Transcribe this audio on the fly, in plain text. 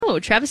Oh,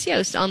 Travis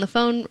Yost on the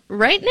phone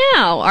right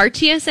now, our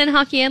TSN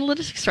hockey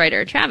analytics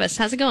writer. Travis,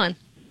 how's it going?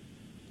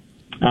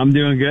 I'm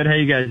doing good. How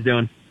you guys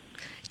doing?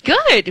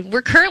 Good.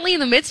 We're currently in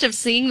the midst of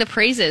singing the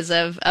praises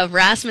of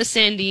Rasmus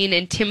Sandin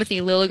and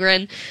Timothy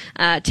Liljegren.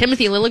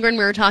 Timothy Liljegren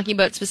we were talking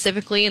about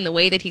specifically in the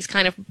way that he's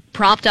kind of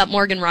propped up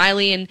Morgan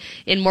Rielly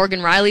in Morgan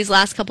Rielly's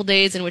last couple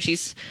days, in which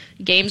he's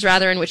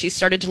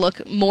started to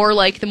look more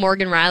like the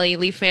Morgan Rielly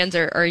Leaf fans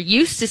are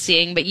used to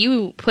seeing. But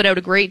you put out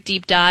a great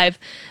deep dive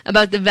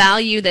about the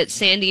value that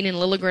Sandin and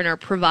Liljegren are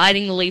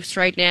providing the Leafs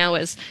right now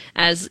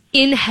as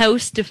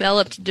in-house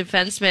developed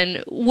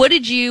defensemen. What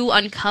did you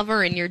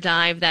uncover in your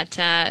dive that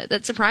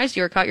surprised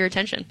you or caught your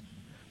attention?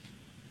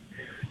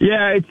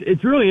 Yeah,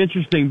 it's really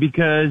interesting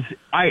because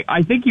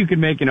I think you could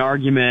make an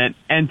argument,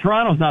 and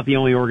Toronto's not the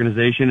only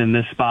organization in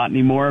this spot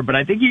anymore, but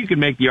I think you could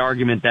make the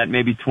argument that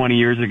maybe 20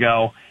 years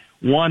ago,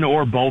 one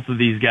or both of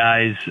these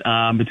guys,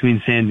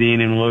 between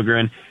Sandin and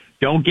Liljegren,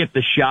 don't get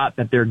the shot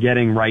that they're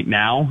getting right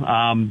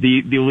now.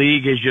 The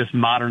league has just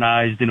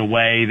modernized in a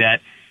way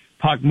that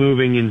puck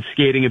moving and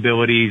skating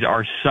abilities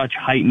are such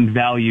heightened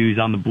values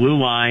on the blue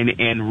line,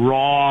 and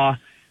raw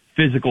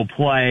physical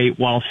play,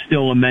 while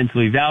still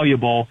immensely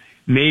valuable,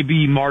 may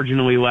be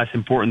marginally less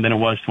important than it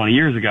was 20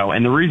 years ago.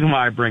 And the reason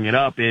why I bring it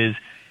up is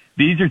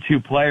these are two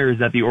players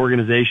that the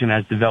organization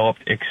has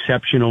developed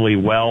exceptionally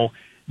well.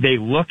 They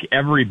look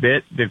every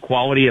bit the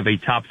quality of a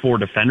top four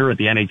defender at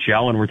the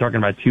NHL, and we're talking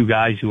about two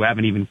guys who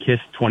haven't even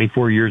kissed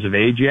 24 years of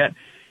age yet.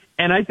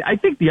 And I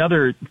think the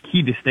other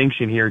key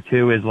distinction here,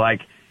 too, is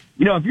like,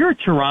 you know, if you're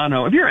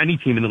Toronto, if you're any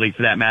team in the league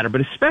for that matter, but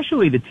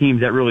especially the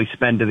teams that really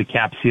spend to the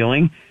cap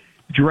ceiling,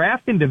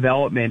 draft and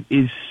development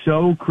is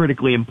so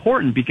critically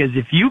important, because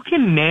if you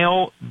can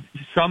nail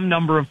some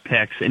number of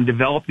picks and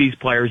develop these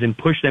players and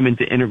push them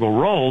into integral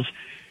roles,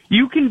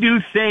 you can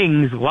do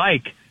things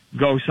like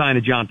go sign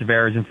a John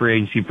Tavares in free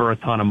agency for a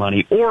ton of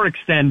money, or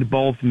extend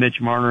both Mitch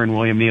Marner and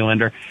William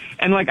Nylander.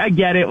 And like, I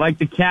get it, like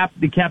the cap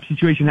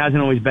situation hasn't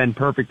always been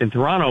perfect in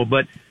Toronto,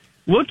 but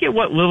look at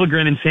what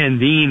Liljegren and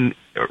Sandin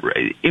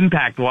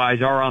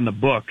impact-wise are on the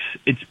books.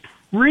 It's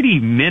pretty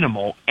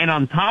minimal. And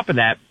on top of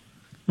that,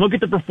 look at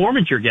the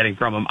performance you're getting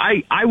from him.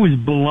 I was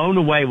blown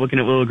away looking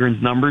at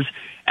Liljegren's numbers.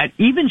 At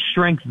even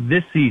strength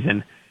this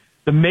season,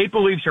 the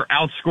Maple Leafs are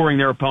outscoring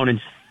their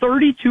opponents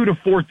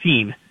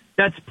 32-14.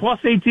 That's plus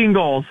 18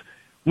 goals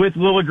with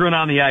Liljegren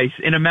on the ice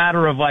in a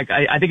matter of, like,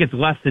 I think it's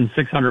less than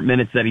 600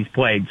 minutes that he's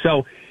played.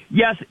 So,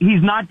 yes,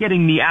 he's not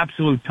getting the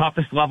absolute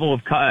toughest level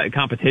of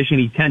competition.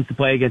 He tends to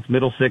play against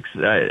middle six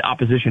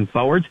opposition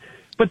forwards.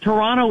 But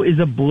Toronto is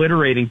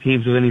obliterating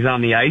teams when he's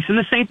on the ice, and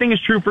the same thing is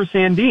true for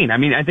Sandin. I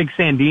mean, I think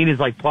Sandin is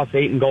like plus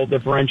 8 in goal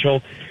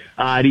differential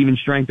at even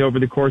strength over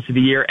the course of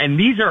the year. And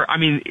these are, I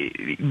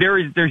mean,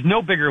 there's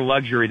no bigger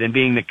luxury than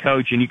being the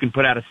coach, and you can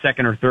put out a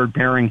second or third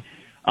pairing,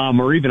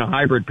 or even a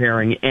hybrid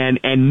pairing,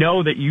 and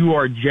know that you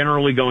are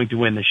generally going to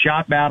win the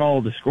shot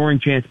battle, the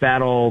scoring chance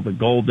battle, the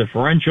goal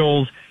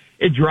differentials.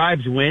 It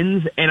drives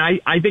wins, and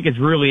I think it's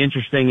really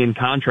interesting in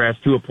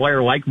contrast to a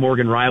player like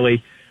Morgan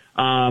Rielly.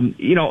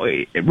 You know,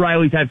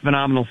 Rielly's had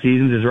phenomenal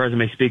seasons. His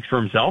resume speaks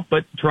for himself,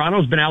 but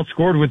Toronto's been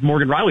outscored with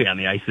Morgan Rielly on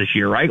the ice this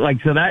year, right? Like,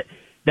 so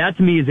that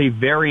to me is a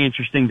very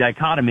interesting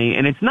dichotomy,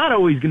 and it's not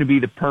always going to be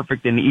the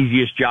perfect and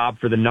easiest job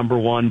for the number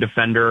one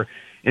defender.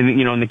 And,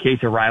 you know, in the case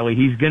of Rielly,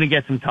 he's going to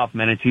get some tough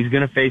minutes. He's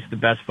going to face the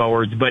best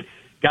forwards, but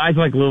guys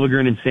like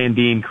Liljegren and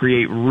Sandin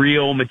create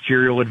real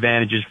material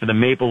advantages for the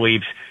Maple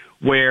Leafs,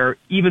 where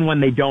even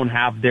when they don't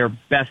have their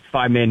best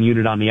five-man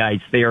unit on the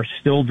ice, they are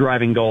still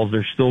driving goals,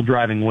 they're still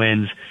driving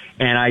wins,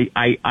 and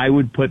I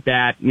would put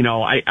that, you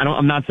know,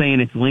 I'm not saying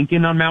it's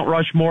Lincoln on Mount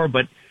Rushmore,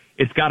 but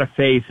it's got to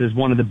face as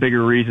one of the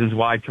bigger reasons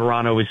why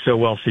Toronto is so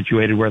well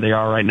situated where they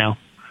are right now.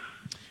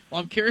 Well,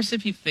 I'm curious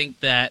if you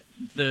think that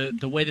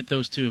the way that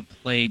those two have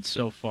played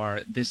so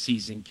far this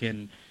season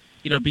can,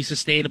 you know, be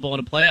sustainable in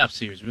a playoff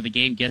series where the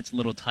game gets a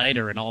little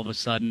tighter and all of a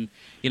sudden,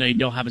 you know, you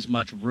don't have as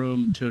much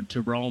room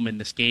to roam in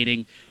the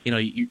skating. You know,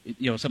 you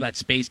know, some of that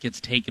space gets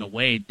taken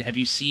away. Have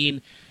you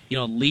seen, you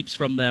know, leaps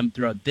from them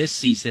throughout this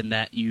season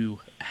that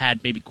you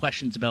had maybe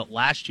questions about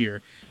last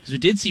year? Because we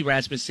did see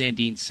Rasmus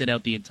Sandin sit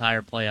out the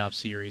entire playoff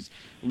series.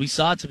 We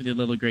saw Timothy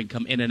Liljegren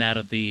come in and out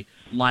of the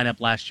lineup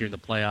last year in the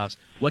playoffs.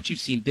 What you've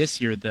seen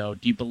this year, though,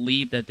 do you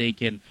believe that they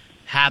can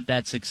have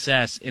that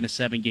success in a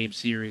 7-game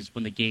series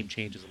when the game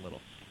changes a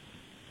little?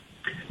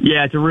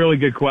 Yeah, it's a really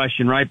good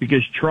question, right?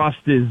 Because trust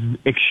is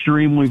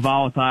extremely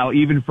volatile,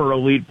 even for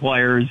elite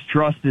players.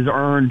 Trust is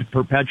earned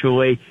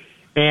perpetually.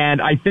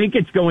 And I think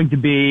it's going to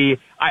be,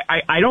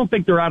 I don't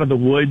think they're out of the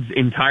woods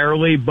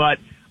entirely, but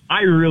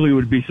I really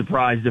would be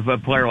surprised if a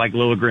player like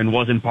Liljegren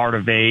wasn't part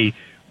of a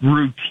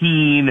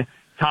routine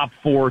top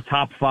 4,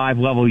 top 5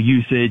 level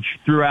usage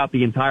throughout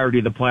the entirety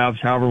of the playoffs,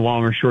 however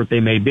long or short they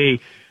may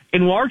be.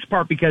 In large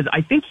part because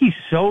I think he's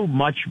so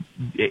much,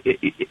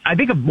 I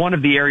think of one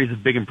of the areas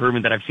of big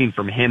improvement that I've seen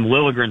from him,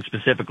 Liljegren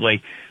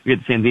specifically, we'll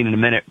get to Sandin in a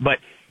minute, but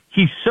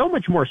he's so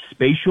much more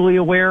spatially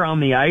aware on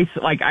the ice.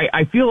 Like,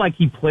 I feel like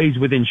he plays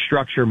within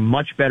structure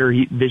much better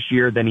this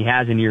year than he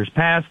has in years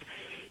past.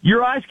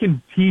 your eyes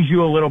can tease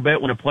you a little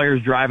bit when a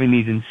player's driving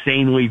these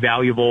insanely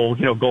valuable,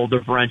 goal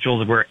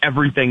differentials where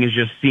everything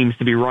just seems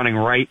to be running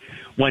right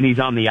when he's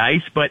on the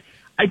ice. But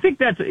I think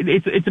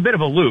it's a bit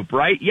of a loop,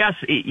 right? Yes,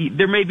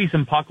 there may be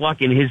some puck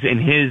luck in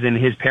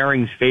his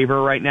pairing's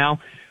favor right now.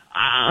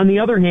 On the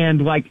other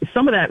hand, like,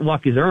 some of that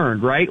luck is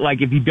earned, right?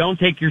 Like, if you don't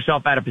take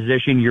yourself out of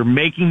position, you're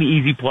making the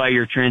easy play,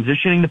 you're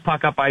transitioning the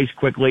puck up ice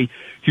quickly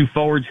to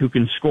forwards who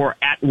can score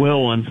at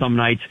will on some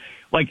nights.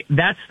 Like,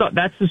 that's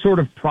the sort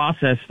of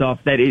process stuff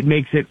that it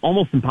makes it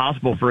almost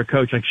impossible for a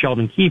coach like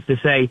Sheldon Keefe to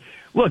say,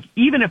 look,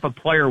 even if a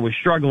player was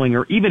struggling,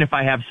 or even if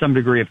I have some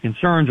degree of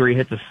concerns, or he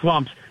hits a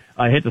slump,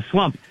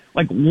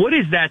 like, what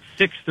is that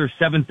sixth or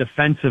seventh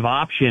defensive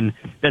option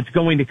that's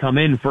going to come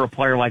in for a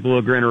player like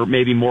Liljegren, or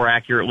maybe more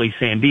accurately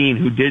Sandin,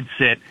 who did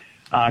sit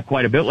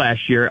quite a bit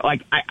last year?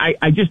 Like,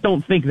 I just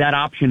don't think that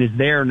option is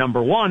there,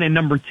 number one. And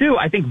number two,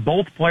 I think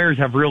both players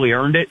have really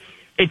earned it.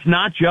 It's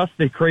not just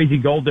the crazy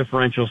goal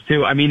differentials,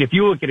 too. I mean, if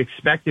you look at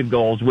expected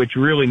goals, which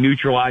really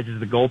neutralizes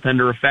the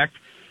goaltender effect,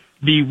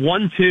 the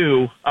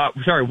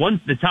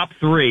the top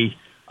three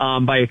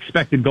by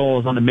expected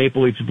goals on the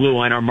Maple Leafs blue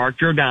line are Mark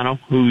Giordano,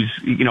 who's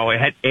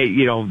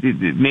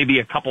maybe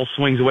a couple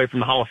swings away from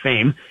the Hall of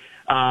Fame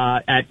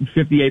at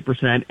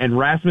 58%, and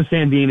Rasmus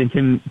Sandin and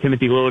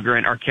Timothy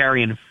Liljegren are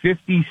carrying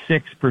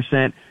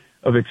 56%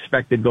 of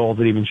expected goals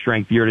at even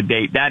strength year to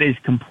date. That is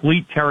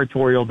complete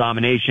territorial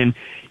domination.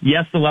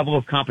 Yes, the level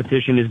of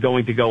competition is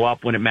going to go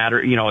up when it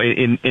matters,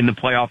 in the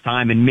playoff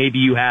time, and maybe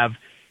you have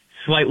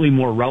slightly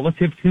more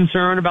relative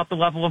concern about the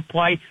level of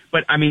play,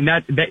 but I mean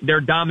that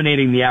they're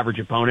dominating the average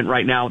opponent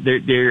right now.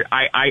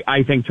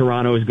 I think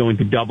Toronto is going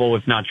to double,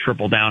 if not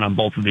triple down on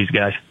both of these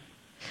guys.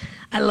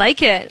 I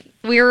like it.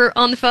 We were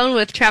on the phone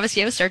with Travis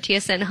Yost, our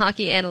TSN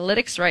hockey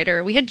analytics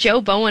writer. We had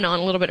Joe Bowen on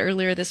a little bit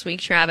earlier this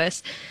week,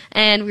 Travis,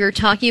 and we were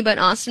talking about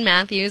Austin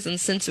Matthews. And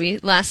since we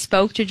last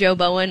spoke to Joe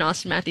Bowen,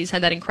 Austin Matthews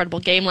had that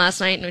incredible game last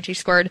night in which he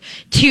scored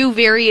two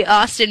very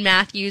Austin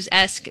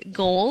Matthews-esque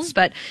goals.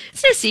 But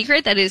it's no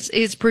secret that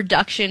his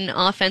production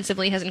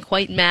offensively hasn't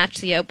quite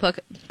matched the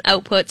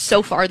output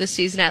so far this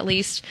season, at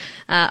least,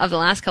 of the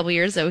last couple of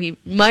years, though he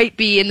might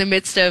be in the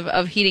midst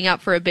of heating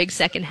up for a big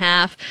second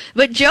half.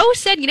 But Joe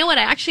said, you know what,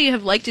 I actually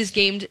have liked his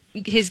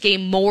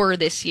game more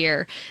this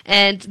year,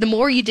 and the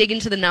more you dig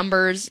into the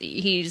numbers,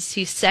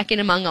 he's second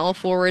among all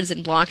forwards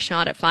in block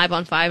shot at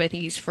 5-on-5. I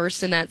think he's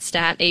first in that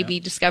stat AB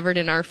discovered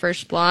in our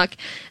first block.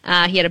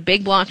 He had a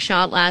big block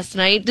shot last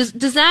night. Does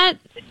that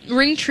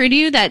ring true to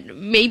you, that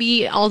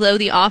maybe although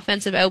the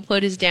offensive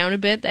output is down a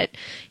bit, that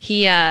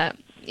he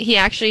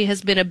actually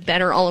has been a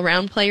better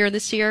all-around player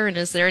this year? And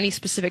is there any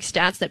specific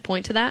stats that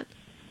point to that?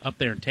 Up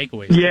there in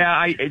takeaways. Yeah,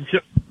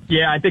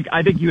 I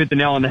think you hit the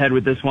nail on the head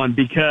with this one,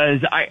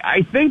 because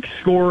I think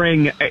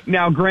scoring,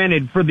 now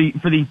granted, for the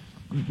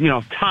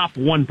top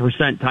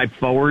 1% type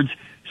forwards,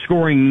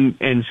 scoring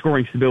and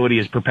scoring stability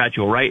is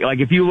perpetual, right? Like,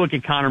 if you look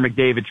at Connor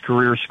McDavid's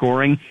career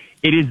scoring,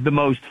 it is the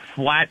most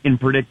flat and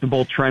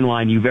predictable trend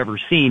line you've ever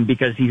seen,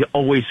 because he's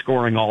always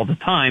scoring all the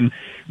time.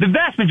 The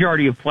vast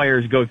majority of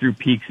players go through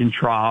peaks and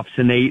troughs,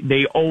 and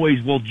they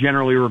always will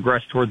generally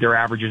regress toward their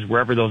averages,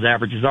 wherever those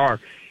averages are.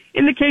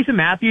 In the case of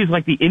Matthews,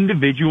 like, the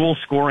individual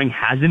scoring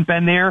hasn't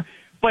been there,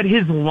 but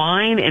his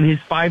line and his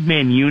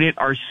five-man unit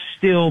are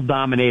still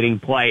dominating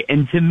play.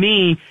 And to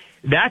me,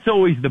 that's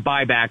always the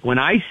buyback. When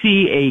I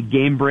see a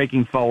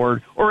game-breaking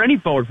forward, or any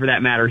forward for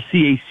that matter,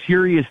 see a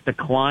serious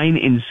decline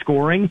in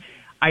scoring,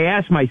 I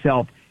ask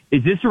myself,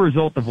 is this a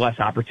result of less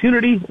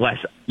opportunity, less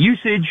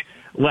usage,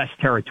 less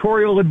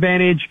territorial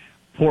advantage,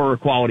 poorer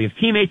quality of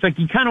teammates? Like,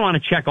 you kind of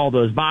want to check all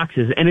those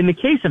boxes. And in the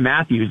case of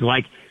Matthews,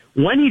 like,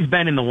 when he's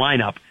been in the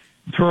lineup,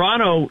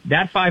 Toronto,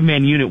 that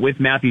five-man unit with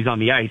Matthews on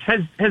the ice,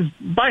 has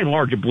by and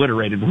large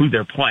obliterated who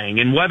they're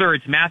playing. And whether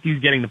it's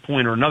Matthews getting the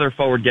point or another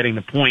forward getting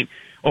the point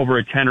over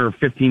a 10 or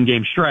 15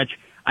 game stretch,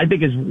 I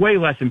think is way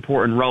less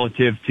important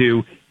relative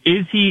to,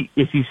 is he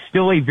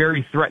still a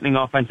very threatening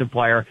offensive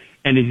player,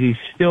 and is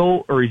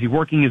he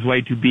working his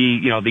way to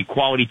be, the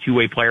quality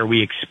two-way player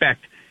we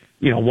expect,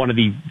 one of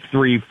the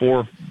 3,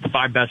 4,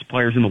 5 best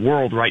players in the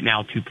world right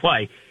now to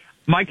play.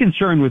 My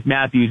concern with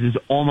Matthews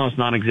is almost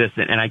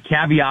non-existent, and I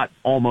caveat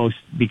almost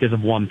because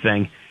of one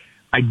thing.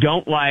 I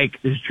don't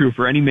like, this is true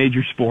for any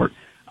major sport,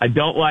 I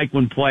don't like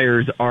when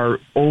players are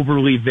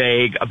overly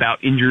vague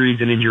about injuries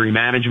and injury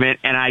management,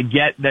 and I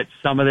get that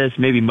some of this,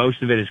 maybe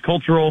most of it, is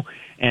cultural,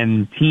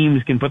 and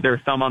teams can put their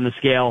thumb on the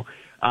scale,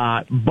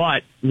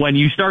 but when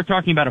you start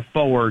talking about a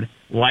forward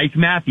like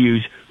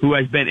Matthews, who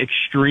has been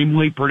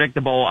extremely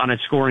predictable on a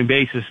scoring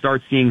basis,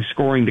 starts seeing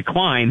scoring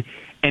decline,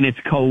 and it's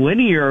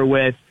collinear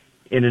with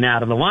in and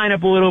out of the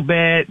lineup a little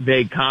bit,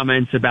 vague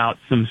comments about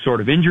some sort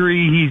of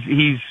injury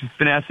he's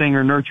finessing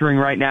or nurturing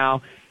right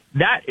now.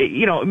 That,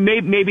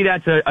 maybe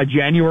that's a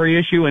January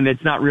issue, and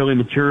it's not really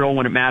material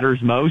when it matters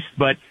most,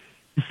 but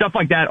stuff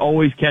like that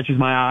always catches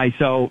my eye.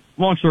 So,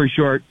 long story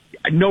short,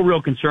 no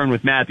real concern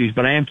with Matthews,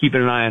 but I am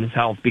keeping an eye on his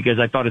health, because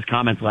I thought his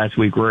comments last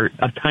week were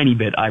a tiny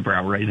bit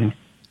eyebrow-raising.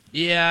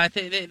 Yeah, I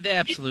think they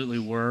absolutely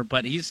were,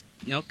 but he's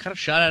kind of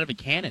shot out of a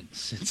cannon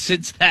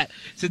since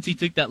he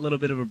took that little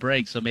bit of a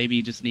break. So maybe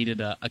he just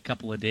needed a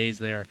couple of days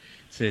there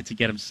to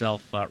get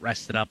himself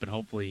rested up, and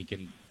hopefully he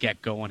can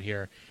get going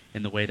here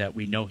in the way that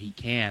we know he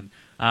can.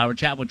 We're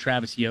chatting with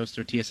Travis Yost,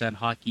 our TSN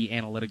hockey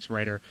analytics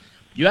writer.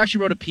 You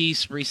actually wrote a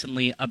piece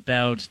recently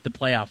about the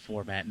playoff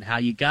format and how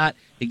you got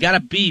a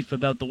beef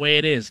about the way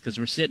it is, because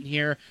we're sitting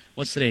here,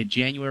 what's today,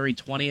 January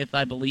 20th,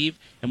 I believe,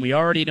 and we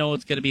already know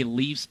it's going to be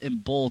Leafs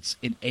and Bolts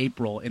in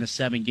April in a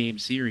 7-game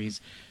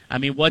series. I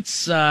mean, what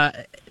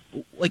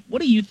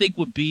do you think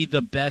would be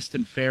the best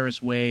and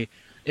fairest way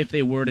if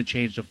they were to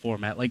change the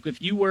format? Like,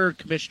 if you were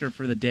commissioner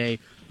for the day,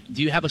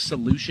 do you have a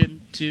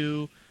solution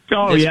to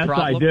this yes,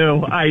 problem? I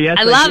do.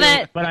 I love do.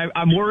 it. But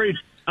I'm worried.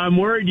 I'm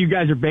worried you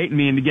guys are baiting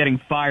me into getting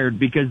fired,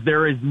 because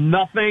there is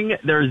nothing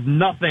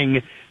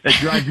that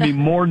drives me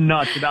more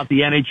nuts about the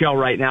NHL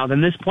right now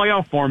than this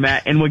playoff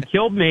format. And what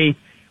killed me,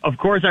 of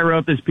course, I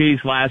wrote this piece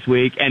last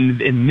week,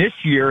 and in this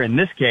year, in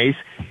this case,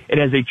 it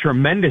has a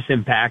tremendous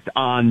impact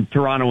on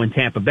Toronto and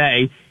Tampa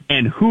Bay,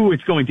 and who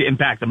it's going to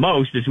impact the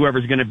most is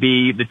whoever's going to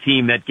be the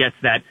team that gets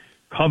that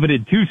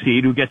coveted 2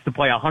 seed, who gets to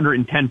play a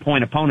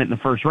 110-point opponent in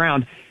the first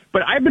round.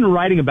 But I've been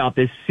writing about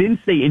this since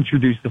they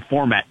introduced the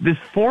format. This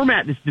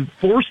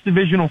forced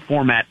divisional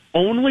format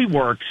only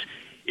works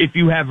if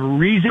you have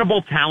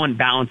reasonable talent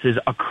balances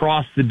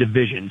across the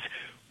divisions,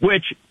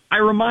 which I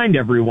remind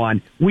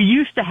everyone, we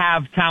used to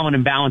have talent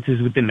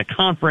imbalances within the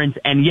conference,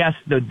 and yes,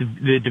 the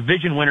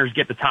division winners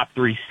get the top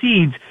 3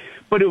 seeds,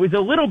 but it was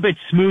a little bit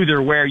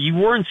smoother where you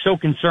weren't so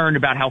concerned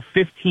about how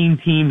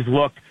 15 teams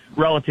looked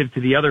relative to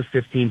the other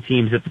 15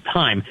 teams at the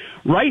time.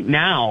 Right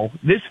now,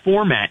 this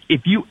format,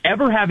 if you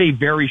ever have a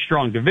very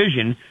strong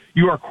division,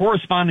 you are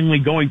correspondingly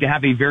going to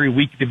have a very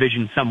weak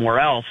division somewhere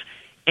else.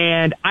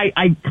 And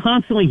I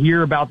constantly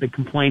hear about the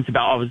complaints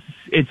about,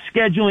 it's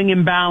scheduling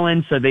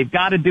imbalance, so they've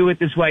got to do it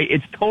this way.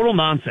 It's total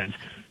nonsense.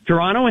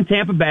 Toronto and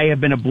Tampa Bay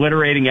have been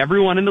obliterating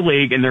everyone in the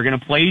league, and they're going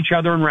to play each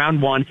other in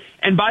round 1.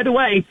 And by the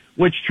way,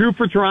 what's true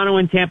for Toronto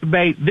and Tampa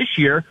Bay this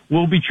year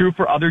will be true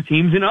for other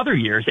teams in other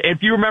years.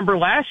 If you remember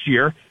last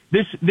year,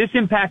 this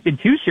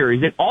impacted 2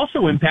 series. It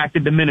also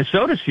impacted the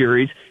Minnesota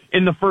series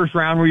in the first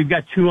round, where you've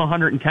got 2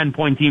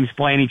 110-point teams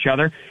playing each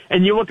other.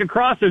 And you look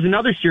across, there's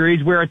another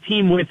series where a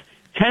team with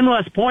 10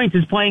 less points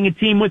is playing a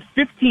team with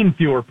 15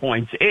 fewer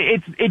points.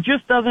 It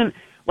just doesn't,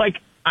 like,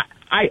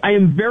 I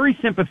am very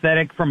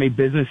sympathetic from a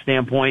business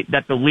standpoint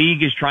that the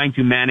league is trying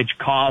to manage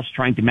costs,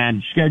 trying to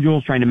manage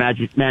schedules, trying to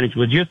manage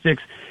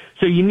logistics.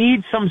 So you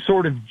need some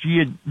sort of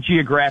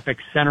geographic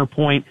center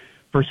point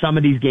for some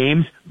of these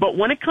games. But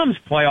when it comes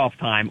playoff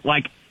time,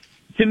 like,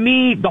 to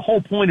me, the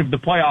whole point of the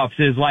playoffs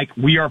is, like,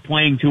 we are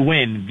playing to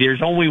win.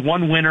 There's only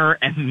one winner,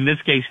 and in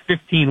this case,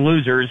 15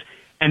 losers,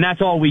 and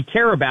that's all we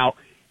care about.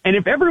 And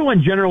if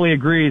everyone generally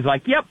agrees,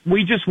 like, yep,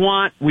 we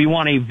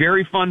want a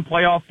very fun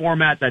playoff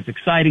format that's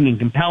exciting and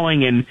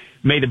compelling, and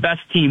may the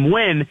best team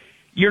win,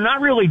 you're not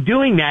really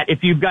doing that if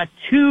you've got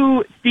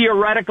 2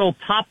 theoretical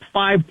top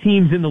 5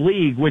 teams in the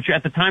league, which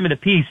at the time of the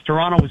piece,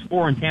 Toronto was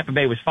 4 and Tampa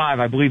Bay was 5.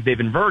 I believe they've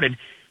inverted.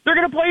 They're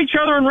going to play each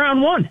other in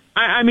round 1.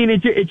 I mean,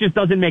 it just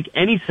doesn't make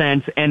any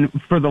sense. And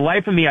for the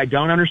life of me, I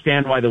don't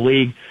understand why the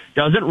league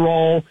doesn't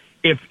roll.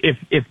 If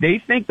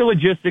they think the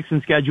logistics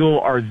and schedule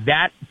are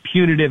that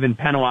punitive and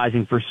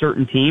penalizing for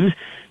certain teams,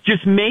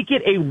 just make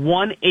it a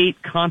 1-8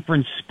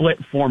 conference split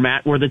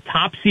format where the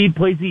top seed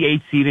plays the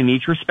 8th seed in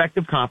each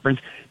respective conference.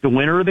 The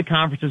winner of the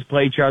conferences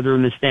play each other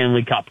in the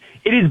Stanley Cup.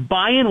 It is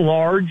by and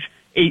large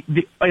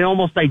an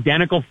almost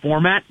identical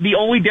format. The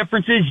only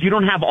difference is you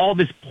don't have all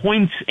this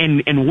points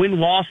and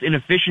win-loss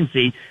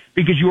inefficiency,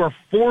 because you are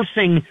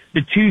forcing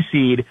the 2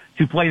 seed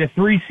to play the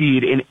 3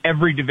 seed in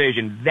every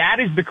division.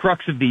 That is the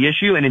crux of the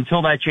issue, and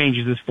until that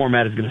changes, this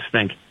format is going to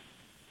stink.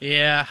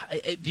 Yeah,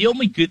 the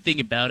only good thing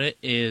about it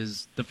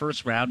is the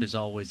first round is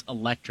always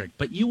electric,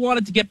 but you want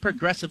it to get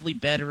progressively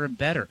better and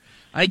better.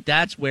 I think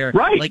that's where,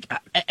 right. Like,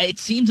 it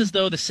seems as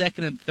though the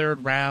second and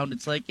third round,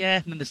 it's like,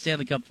 and then the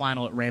Stanley Cup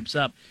final, it ramps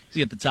up because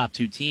you get the top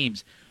 2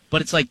 teams.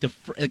 But it's like,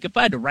 if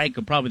I had to rank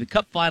them, probably the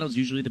Cup final is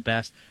usually the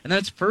best, and then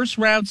it's first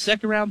round,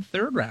 second round,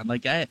 third round.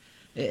 Like,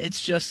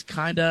 it's just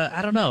kind of,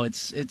 I don't know.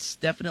 It's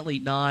definitely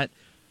not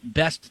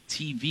best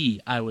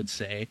TV, I would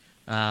say.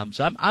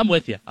 So I'm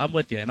with you.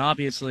 And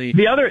obviously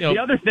the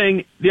other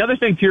thing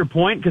to your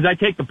point, because I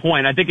take the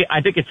point. I think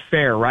it's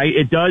fair, right?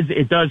 It does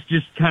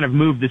just kind of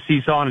move the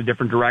seesaw in a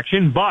different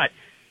direction. But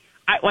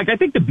I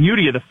think the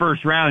beauty of the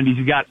first round is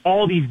you got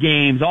all these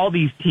games, all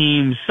these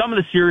teams. Some of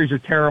the series are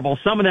terrible.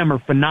 Some of them are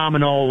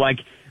phenomenal. Like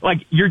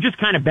you're just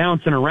kind of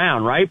bouncing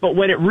around, right? But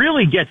when it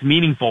really gets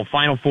meaningful,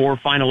 Final 4,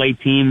 Final 8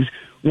 teams,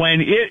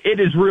 when it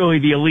is really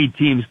the elite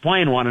teams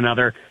playing one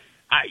another,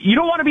 you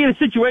don't want to be in a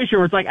situation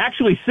where it's like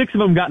actually 6 of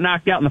them got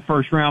knocked out in the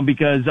first round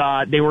because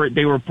they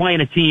were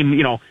playing a team,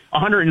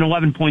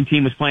 111-point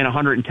team was playing a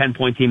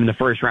 110-point team in the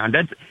first round.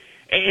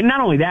 and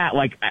not only that,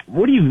 like,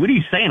 what do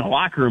you say in a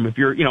locker room if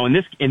you're, in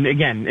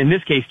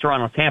this case,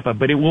 Toronto, Tampa,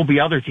 but it will be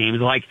other teams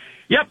like,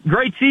 yep,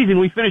 great season.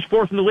 We finished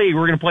 4th in the league.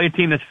 We're going to play a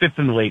team that's 5th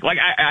in the league. Like,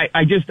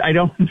 I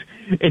don't,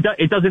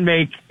 it doesn't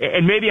make,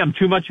 and maybe I'm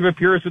too much of a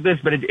purist with this,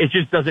 but it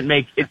just doesn't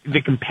make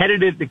the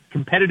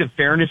competitive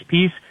fairness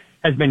piece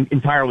has been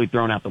entirely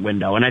thrown out the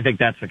window. And I think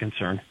that's the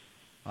concern.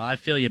 Well, I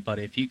feel you,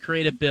 buddy. If you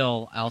create a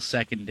bill, I'll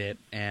second it.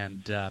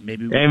 And,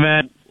 maybe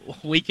Amen.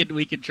 We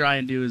could try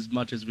and do as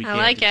much as we can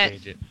like to it.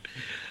 change it.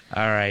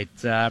 All right.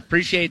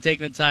 Appreciate you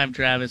taking the time,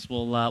 Travis.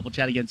 We'll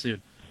chat again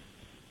soon.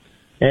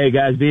 Hey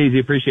guys, be easy.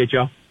 Appreciate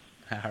y'all.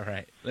 All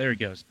right. There he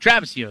goes.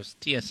 Travis Yost,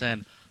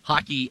 TSN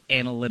hockey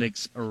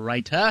analytics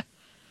writer.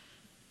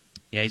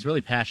 Yeah, he's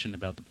really passionate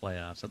about the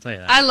playoffs. I'll tell you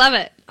that. I love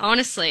it,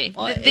 honestly.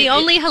 Well, The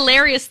only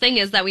hilarious thing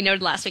is that we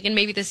noted last week, and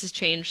maybe this has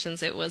changed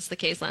since it was the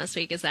case last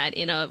week, is that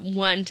in a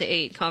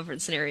 1-8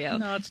 conference scenario.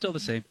 No, it's still the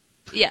same.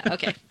 Yeah,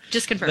 okay.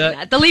 Just confirming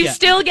that. The Leafs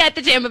still get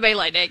the Tampa Bay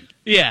Lightning.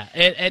 Yeah,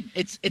 and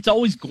it's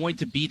always going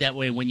to be that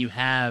way when you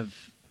have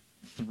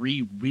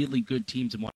 3 really good teams in one